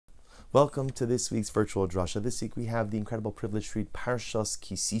Welcome to this week's virtual drasha. This week we have the incredible privilege to read Parshas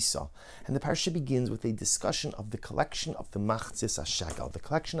Kisisa. And the parsha begins with a discussion of the collection of the Machzis HaShekel, the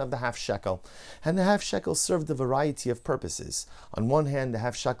collection of the half shekel. And the half shekel served a variety of purposes. On one hand, the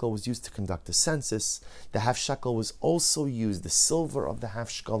half shekel was used to conduct a census. The half shekel was also used, the silver of the half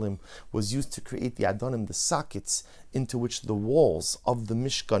shekalim was used to create the adonim, the sockets, into which the walls of the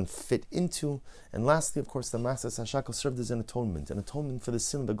Mishkan fit into. And lastly, of course, the Machzis HaShekel served as an atonement for the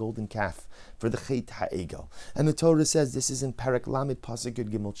sin of the golden calf, for the Chet HaEgel. And the Torah says, this is in Perek Lamed Pasuk Yud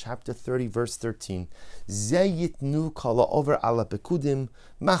Gimel, chapter 30, verse 13, Ze yitnu kala over ala pekudim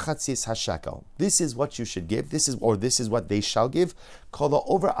machatzis HaShekel. This is what you should give, this is what they shall give, kala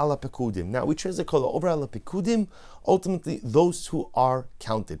over ala pekudim. Now we translate kala over ala pekudim, ultimately those who are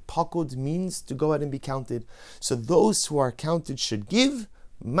counted. Pakud means to go out and be counted. So those who are counted should give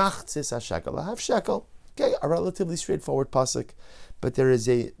Machzis HaShekel, a half shekel. Okay, a relatively straightforward pasuk, but there is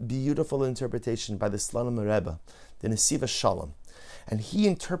a beautiful interpretation by the Slonim Rebbe, the Nesiva Shalom, and he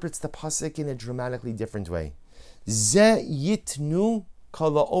interprets the pasuk in a dramatically different way. Ze yitnu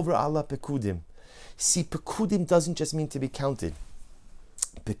kala over ala pekudim. See, pekudim doesn't just mean to be counted.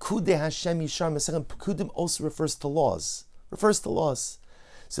 Pekudei Hashem Yishar Mesechem. Pekudim also refers to laws.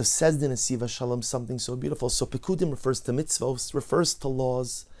 So says the Nesiva Shalom something so beautiful. So pekudim refers to mitzvos, refers to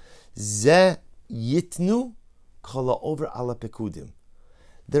laws. Ze yitnu kala over ala pekudim.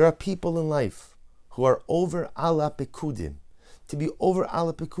 There are people in life who are over ala pekudim. To be over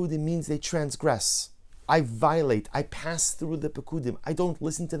ala pekudim means they transgress. I violate, I pass through the pekudim. I don't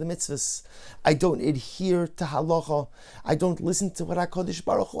listen to the mitzvahs. I don't adhere to halacha. I don't listen to what HaKadosh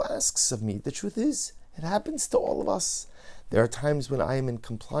Baruch Hu asks of me. The truth is, it happens to all of us. There are times when I am in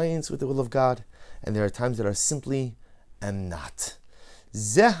compliance with the will of God, and there are times that I simply am not.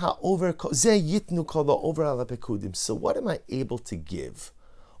 So what am I able to give?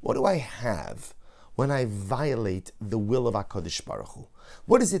 What do I have when I violate the will of HaKadosh Baruch Hu?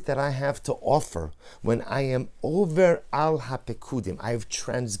 What is it that I have to offer when I am over al hapekudim? I have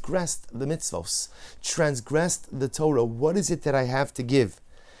transgressed the mitzvos, transgressed the Torah. What is it that I have to give?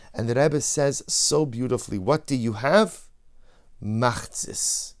 And the Rebbe says so beautifully, what do you have?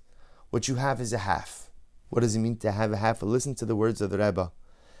 Machzis. What you have is a half. What does it mean to have a half? Listen to the words of the Rebbe.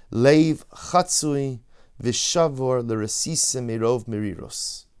 Leiv chatzui v'shavor l'resise mirov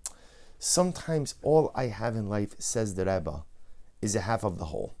miriros. Sometimes all I have in life, says the Rebbe, is a half of the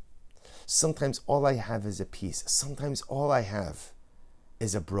whole. Sometimes all I have is a piece. Sometimes all I have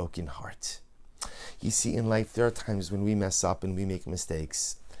is a broken heart. You see, in life there are times when we mess up and we make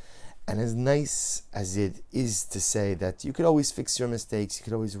mistakes. And as nice as it is to say that you could always fix your mistakes, you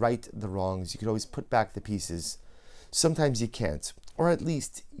could always right the wrongs, you could always put back the pieces, sometimes you can't, or at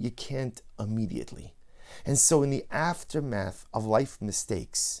least you can't immediately. And so in the aftermath of life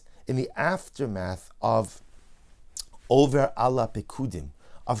mistakes, in the aftermath of over ala pekudim,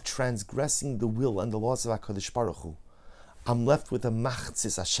 of transgressing the will and the laws of HaKadosh Baruch Hu, I'm left with a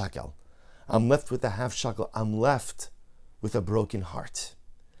Machzis HaShekel. I'm left with a half shekel. I'm left with a broken heart.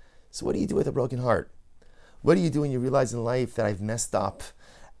 So what do you do with a broken heart? What do you do when you realize in life that I've messed up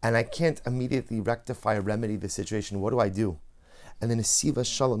and I can't immediately rectify or remedy the situation? What do I do? And then Nesiva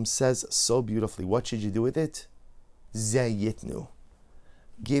Shalom says so beautifully, what should you do with it? Ze yitnu.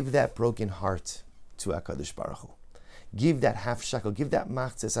 Give that broken heart to HaKadosh Baruch Hu. Give that half shekel, give that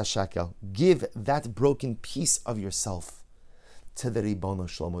Machzis HaShekel, give that broken piece of yourself to the Ribono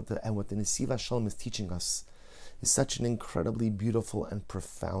Shel Olam. And what the Nesiva Shalom is teaching us is such an incredibly beautiful and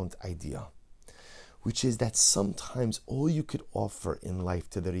profound idea, which is that sometimes all you could offer in life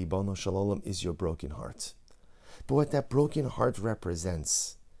to the Ribono Shel Olam is your broken heart. But what that broken heart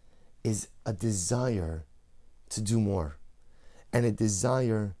represents is a desire to do more and a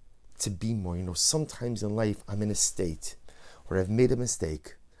desire to be more. You know, sometimes in life I'm in a state where I've made a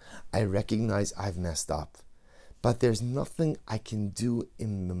mistake. I recognize I've messed up, but there's nothing I can do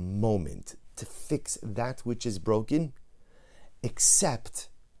in the moment to fix that which is broken, except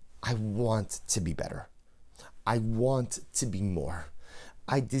I want to be better. I want to be more.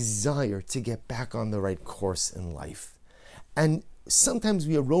 I desire to get back on the right course in life. And sometimes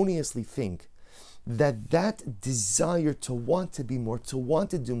we erroneously think that desire to want to be more, to want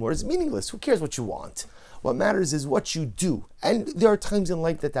to do more is meaningless. Who cares what you want? What matters is what you do. And there are times in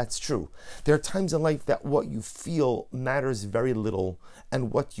life that that's true. There are times in life that what you feel matters very little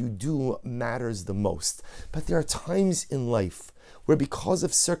and what you do matters the most. But there are times in life where because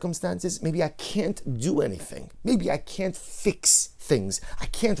of circumstances, maybe I can't do anything. Maybe I can't fix things. I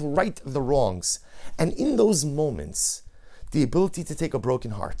can't right the wrongs. And in those moments, the ability to take a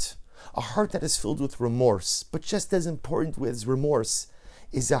broken heart, a heart that is filled with remorse, but just as important with remorse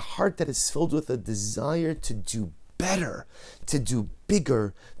is a heart that is filled with a desire to do better, to do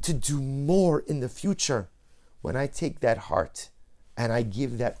bigger, to do more in the future. When I take that heart and I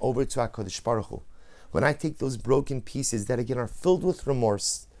give that over to HaKadosh Baruch Hu, when I take those broken pieces that again are filled with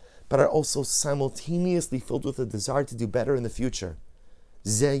remorse, but are also simultaneously filled with a desire to do better in the future,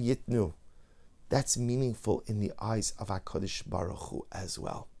 Zeh Yitnu, that's meaningful in the eyes of HaKadosh Baruch Hu as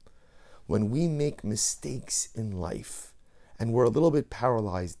well. When we make mistakes in life and we're a little bit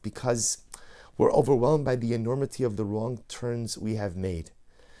paralyzed because we're overwhelmed by the enormity of the wrong turns we have made,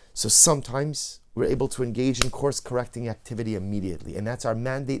 so sometimes we're able to engage in course-correcting activity immediately, and that's our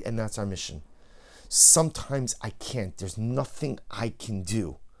mandate and that's our mission. Sometimes I can't. There's nothing I can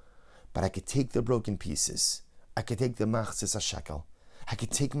do. But I could take the broken pieces. I could take the machzis hashekel. I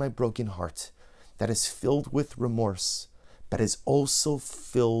could take my broken heart that is filled with remorse, but is also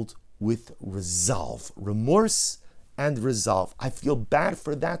filled with resolve. Remorse and resolve. I feel bad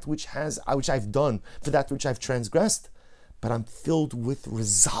for that which I've done, for that which I've transgressed, but I'm filled with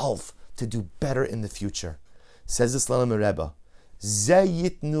resolve to do better in the future. Says the Slonimer Rebbe, Zeh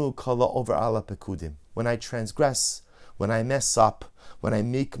Yitnu kala over ala pekudim. When I transgress, when I mess up, when I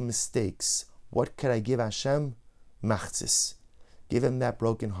make mistakes, what could I give Hashem? Machzis. Give him that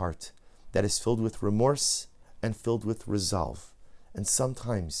broken heart that is filled with remorse and filled with resolve. And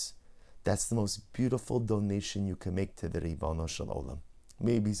sometimes that's the most beautiful donation you can make to the Ribbono Shel Olam.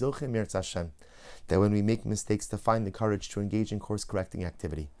 May be Zochim Yirtz Hashem that when we make mistakes, to find the courage to engage in course-correcting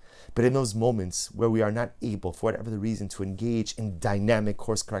activity. But in those moments where we are not able, for whatever the reason, to engage in dynamic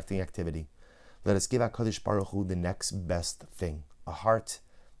course-correcting activity, let us give HaKadosh Baruch Hu the next best thing, a heart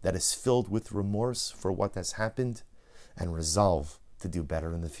that is filled with remorse for what has happened and resolve to do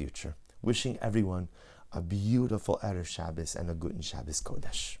better in the future. Wishing everyone a beautiful Erev Shabbos and a Guten Shabbos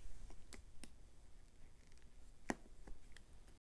Kodesh.